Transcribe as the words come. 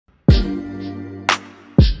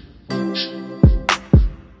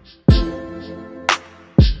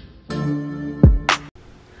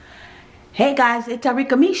Hey guys, it's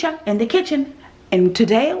Arickamisha in the kitchen, and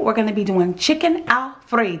today we're going to be doing chicken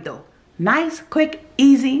Alfredo. Nice, quick,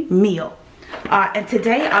 easy meal. And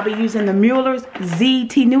today I'll be using the Mueller's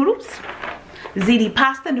ZT noodles, ZT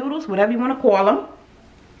pasta noodles, whatever you want to call them.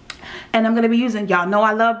 And I'm going to be using, y'all know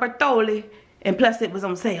I love Bertolli, and plus it was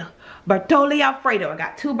on sale. Bertolli Alfredo. I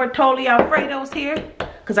got 2 Bertolli Alfredos here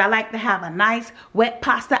because I like to have a nice wet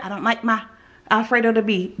pasta. I don't like my Alfredo to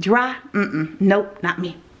be dry. Nope, not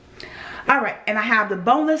me. Alright, and I have the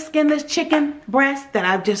boneless, skinless chicken breast that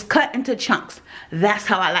I've just cut into chunks. That's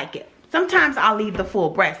how I like it. Sometimes I'll leave the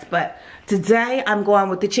full breast, but today I'm going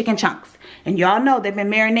with the chicken chunks. And y'all know they've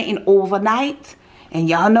been marinating overnight. And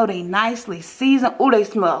y'all know they nicely seasoned. Oh, they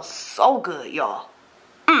smell so good, y'all.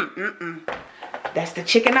 That's the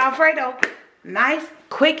chicken Alfredo. Nice,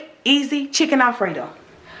 quick, easy chicken Alfredo.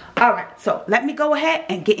 Alright, so let me go ahead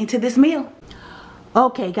and get into this meal.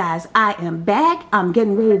 Okay guys, I am back. I'm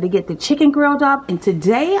getting ready to get the chicken grilled up, and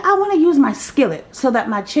today I want to use my skillet so that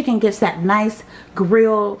my chicken gets that nice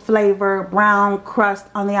grilled flavor, brown crust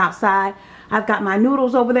on the outside. I've got my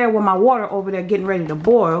noodles over there with my water over there getting ready to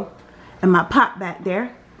boil, and my pot back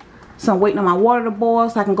there. So I'm waiting on my water to boil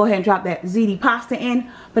so I can go ahead and drop that ziti pasta in.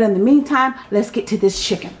 But in the meantime, let's get to this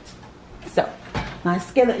chicken. So my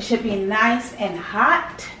skillet should be nice and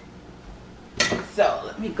hot. So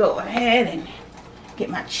let me go ahead and get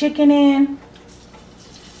my chicken in.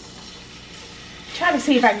 Try to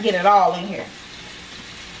see if I can get it all in here,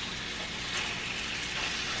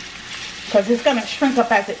 because it's going to shrink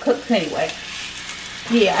up as it cooks anyway.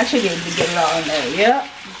 Yeah, I should be able to get it all in there. Yep.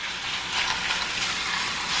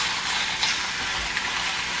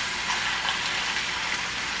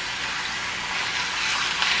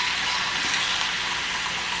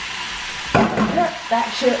 Yep,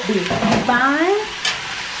 that should be fine.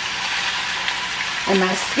 And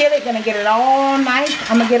my skillet gonna get it all nice.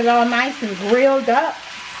 I'm gonna get it all nice and grilled up.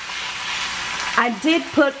 I did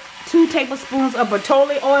put 2 tablespoons of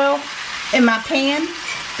Bertolli oil in my pan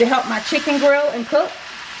to help my chicken grill and cook.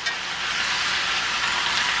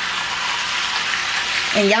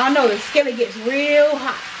 And y'all know the skillet gets real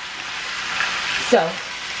hot. So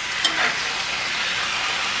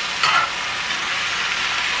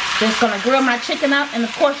just gonna grill my chicken up, and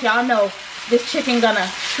of course y'all know this chicken gonna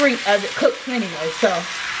shrink as it cooks anyway, so.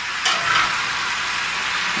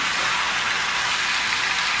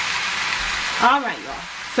 Alright y'all,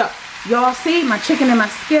 so y'all see my chicken in my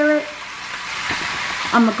skillet.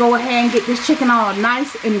 I'm gonna go ahead and get this chicken all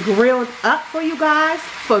nice and grilled up for you guys,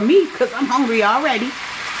 for me, because I'm hungry already.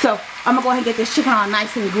 So I'm gonna go ahead and get this chicken all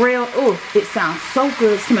nice and grilled. Oh, it sounds so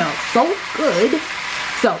good, smells so good.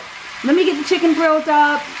 So let me get the chicken grilled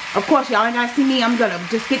up. Of course, y'all ain't gotta see me. I'm gonna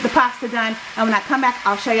just get the pasta done, and when I come back,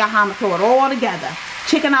 I'll show y'all how I'm gonna throw it all together.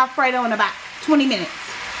 Chicken Alfredo in about 20 minutes.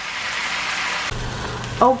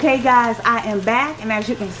 Okay guys, I am back, and as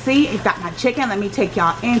you can see, it's got my chicken. Let me take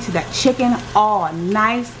y'all into that chicken, all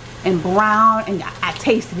nice and brown, and I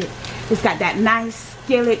tasted it. It's got that nice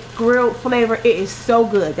skillet grilled flavor. It is so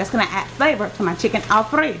good. That's gonna add flavor to my chicken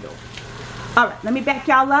Alfredo. Alright, let me back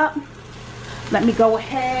y'all up. Let me go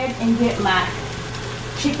ahead and get my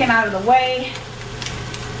chicken out of the way.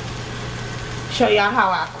 Show y'all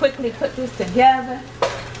how I quickly put this together.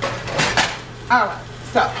 Alright,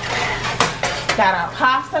 so got our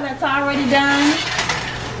pasta that's already done.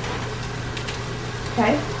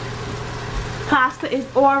 Okay, pasta is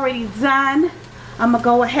already done. I'm gonna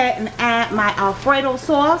go ahead and add my Alfredo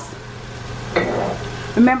sauce.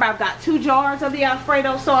 Remember, I've got 2 jars of the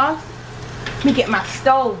Alfredo sauce. Let me get my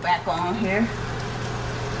stove back on here.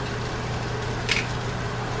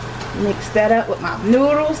 Mix that up with my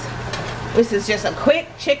noodles. This is just a quick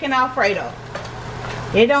chicken Alfredo.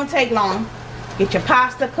 It don't take long. Get your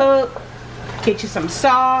pasta cooked, get you some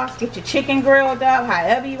sauce, get your chicken grilled up,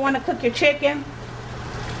 however you want to cook your chicken.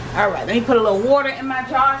 Alright, let me put a little water in my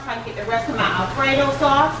jar so I can get the rest of my Alfredo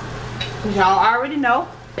sauce, because y'all already know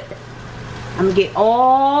I'm going to get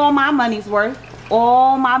all my money's worth.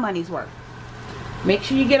 All my money's worth. Make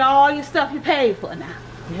sure you get all your stuff you paid for now.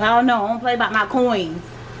 Y'all know I don't play about my coins.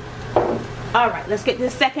 Alright, let's get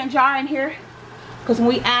this second jar in here, because when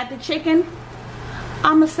we add the chicken,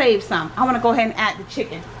 I'm going to save some. I want to go ahead and add the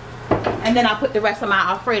chicken, and then I'll put the rest of my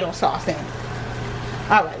Alfredo sauce in.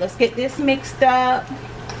 Alright, let's get this mixed up.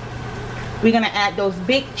 We're going to add those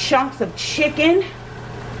big chunks of chicken.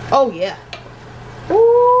 Oh yeah.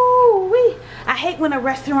 Ooh-wee. I hate when a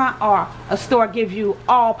restaurant or a store gives you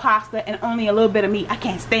all pasta and only a little bit of meat. I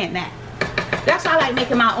can't stand that. That's why I like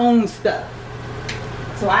making my own stuff,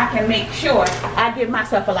 so I can make sure I give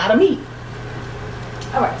myself a lot of meat.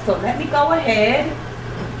 Alright, so let me go ahead.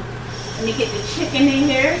 Let me get the chicken in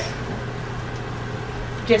here.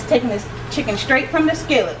 just taking this chicken straight from the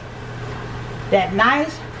skillet. That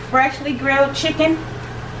nice, freshly grilled chicken.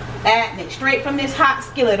 Adding it straight from this hot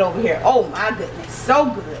skillet over here. Oh my goodness, so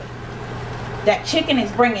good. That chicken is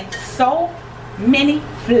bringing so many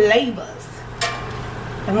flavors.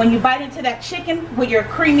 And when you bite into that chicken with your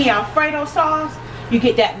creamy Alfredo sauce, you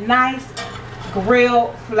get that nice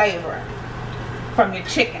grilled flavor from your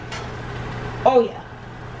chicken. Oh yeah.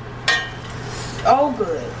 So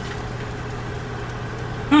good.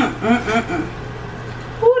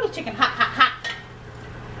 Ooh, the chicken hot, hot, hot.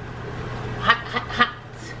 Hot, hot, hot.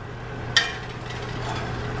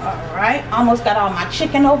 Alright, almost got all my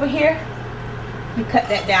chicken over here. We cut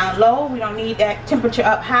that down low. We don't need that temperature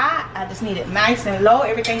up high. I just need it nice and low.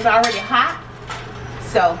 Everything's already hot.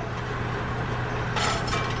 So,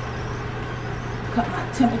 cut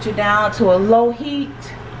my temperature down to a low heat.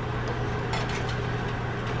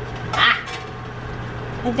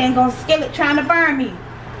 That dang gonna skillet trying to burn me.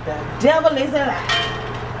 The devil is a lie.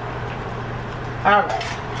 Alright.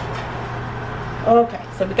 Okay,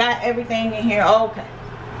 so we got everything in here. Okay.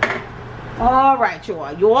 Alright,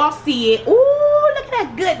 you all see it. Ooh, look at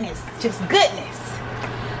that goodness. Just goodness.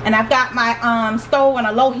 And I've got my stove on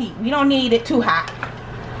a low heat. We don't need it too hot.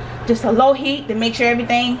 Just a low heat to make sure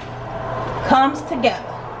everything comes together.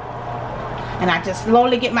 And I just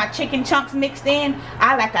slowly get my chicken chunks mixed in.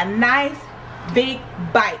 I like a nice big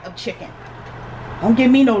bite of chicken. Don't give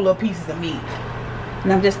me no little pieces of meat.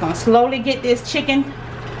 And I'm just gonna slowly get this chicken.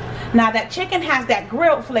 Now that chicken has that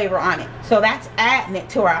grilled flavor on it, so that's adding it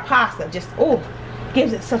to our pasta. Just ooh,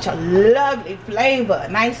 gives it such a lovely flavor.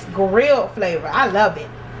 Nice grilled flavor. I love it.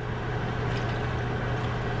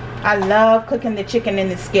 I love cooking the chicken in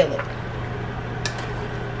the skillet.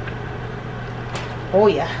 Oh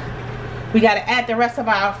yeah. We got to add the rest of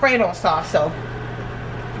our Alfredo sauce, so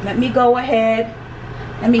let me go ahead.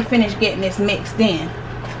 Let me finish getting this mixed in.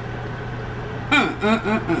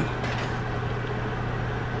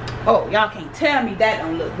 Oh, y'all can't tell me that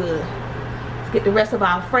don't look good. Let's get the rest of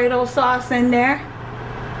our Alfredo sauce in there.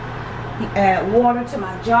 Add water to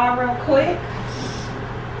my jar real quick.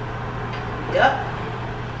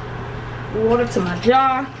 Yep. Water to my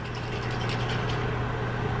jar.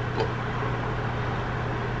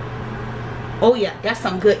 Oh yeah, that's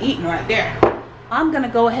some good eating right there. I'm gonna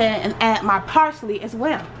go ahead and add my parsley as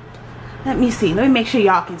well. Let me see. Let me make sure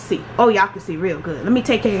y'all can see. Oh, y'all can see real good. Let me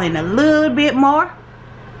take y'all in a little bit more.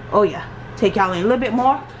 Oh yeah, take y'all in a little bit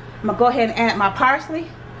more. I'm gonna go ahead and add my parsley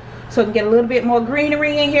so I can get a little bit more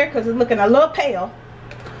greenery in here because it's looking a little pale.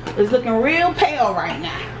 It's looking real pale right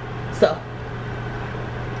now. So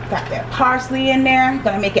got that parsley in there.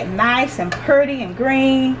 Gonna make it nice and pretty and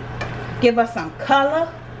green. Give us some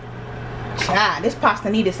color. Child, this pasta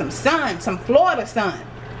needed some sun, some Florida sun.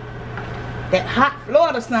 That hot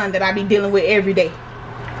Florida sun that I be dealing with every day.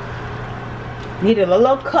 Needed a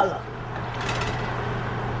little color.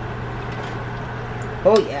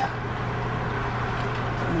 Oh yeah.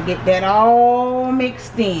 Get that all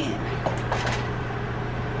mixed in.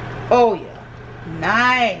 Oh yeah.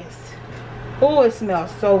 Nice. Oh, it smells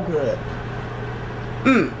so good.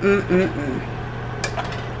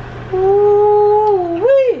 Ooh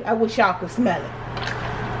wee. I wish y'all could smell it.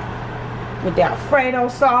 With the Alfredo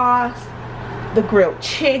sauce, the grilled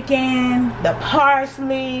chicken, the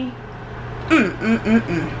parsley.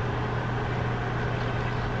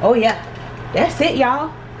 Oh yeah. That's it,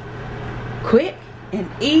 y'all. Quick and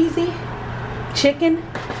easy chicken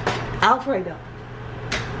Alfredo.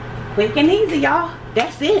 Quick and easy, y'all.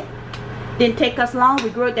 That's it. Didn't take us long. We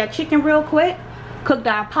grilled that chicken real quick. Cooked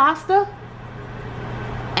our pasta.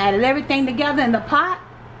 Added everything together in the pot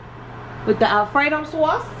with the Alfredo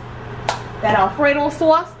sauce. That Alfredo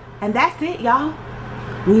sauce. And that's it, y'all.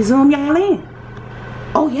 We zoom y'all in.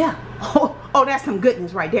 Oh, yeah. Oh, that's some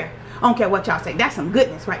goodness right there. I don't care what y'all say. That's some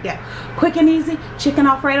goodness right there. Quick and easy chicken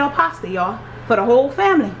Alfredo pasta, y'all. For the whole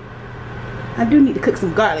family. I do need to cook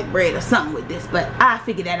some garlic bread or something with this, but I'll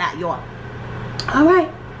figure that out, y'all. Alright.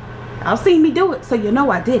 Y'all seen me do it, so you know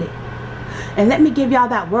I did it. And let me give y'all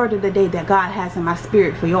that word of the day that God has in my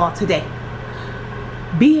spirit for y'all today.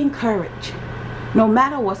 Be encouraged. No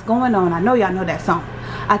matter what's going on. I know y'all know that song.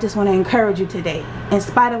 I just want to encourage you today. In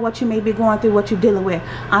spite of what you may be going through, what you're dealing with,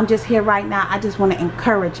 I'm just here right now. I just want to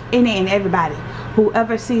encourage any and everybody.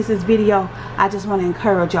 Whoever sees this video, I just want to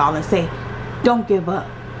encourage y'all and say, don't give up.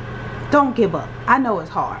 Don't give up. I know it's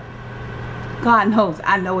hard. God knows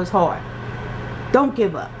I know it's hard. Don't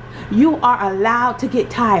give up. You are allowed to get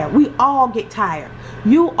tired. We all get tired.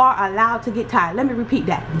 You are allowed to get tired. Let me repeat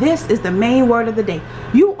that. This is the main word of the day.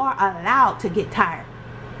 You are allowed to get tired,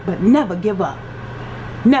 but never give up.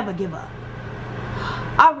 Never give up.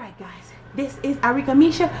 All right, guys. This is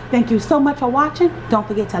Arickamisha. Thank you so much for watching. Don't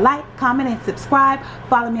forget to like, comment, and subscribe.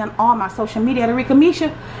 Follow me on all my social media at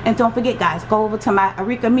Arickamisha. And don't forget, guys, go over to my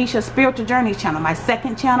Arickamisha Spiritual Journeys channel, my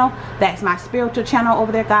second channel. That's my spiritual channel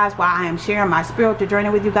over there, guys, where I am sharing my spiritual journey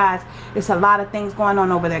with you guys. It's a lot of things going on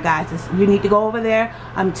over there, guys. You need to go over there.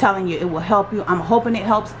 I'm telling you, it will help you. I'm hoping it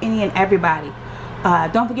helps any and everybody.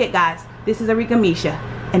 Don't forget, guys, this is Arickamisha.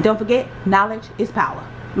 And don't forget, knowledge is power.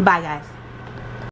 Bye, guys.